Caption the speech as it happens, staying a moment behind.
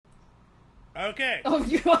Okay. Oh,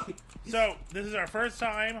 you. So, this is our first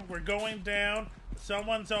time. We're going down.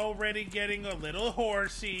 Someone's already getting a little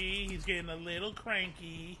horsey. He's getting a little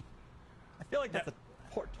cranky. I feel like that's a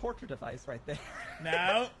torture device right there.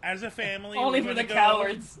 Now, as a family, Only we're for the gonna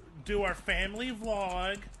cowards. do our family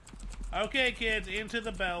vlog. Okay, kids, into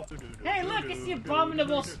the bell. Hey, look, it's the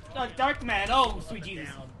abominable dark man. Oh, sweet Jesus.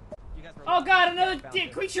 Oh God, another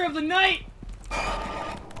creature of the night.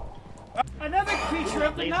 Another creature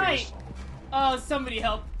of the night. Oh, somebody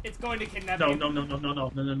help! It's going to kidnap No. you. It took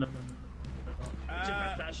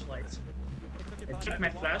my flashlight. It took my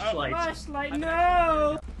flashlight. Flashlight,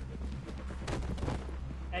 no!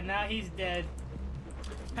 And now he's dead.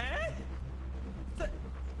 Huh?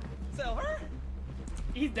 Silver?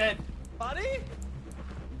 He's dead. Buddy?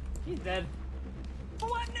 He's dead.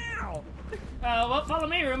 What now? Well, follow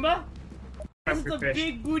me, Roomba. This is the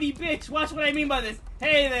big booty bitch. Watch what I mean by this.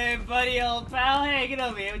 Hey there, buddy, old pal. Hey, get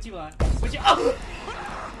over here. What you want? What you? Oh!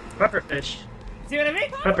 Pufferfish. See what I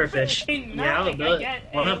mean? Pufferfish. Hey, no, Yeah, I'll do it.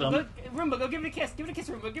 One of them. Look, Roomba, go give it a kiss. Give it a kiss,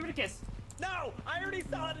 Roomba. Give it a kiss. No! I already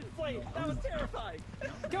saw it in flames. That was terrifying.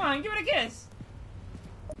 Come on, give it a kiss.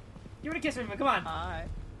 Give it a kiss, Roomba. Come on. Hi.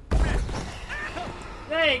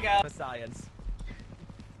 There you go. Science.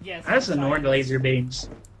 Yes. I just ignored the laser beams.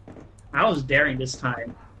 I was daring this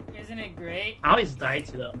time. Isn't it great? I always die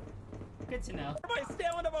to them. Good to know. My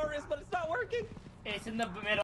stamina bar is, but it's not working. It's in the middle.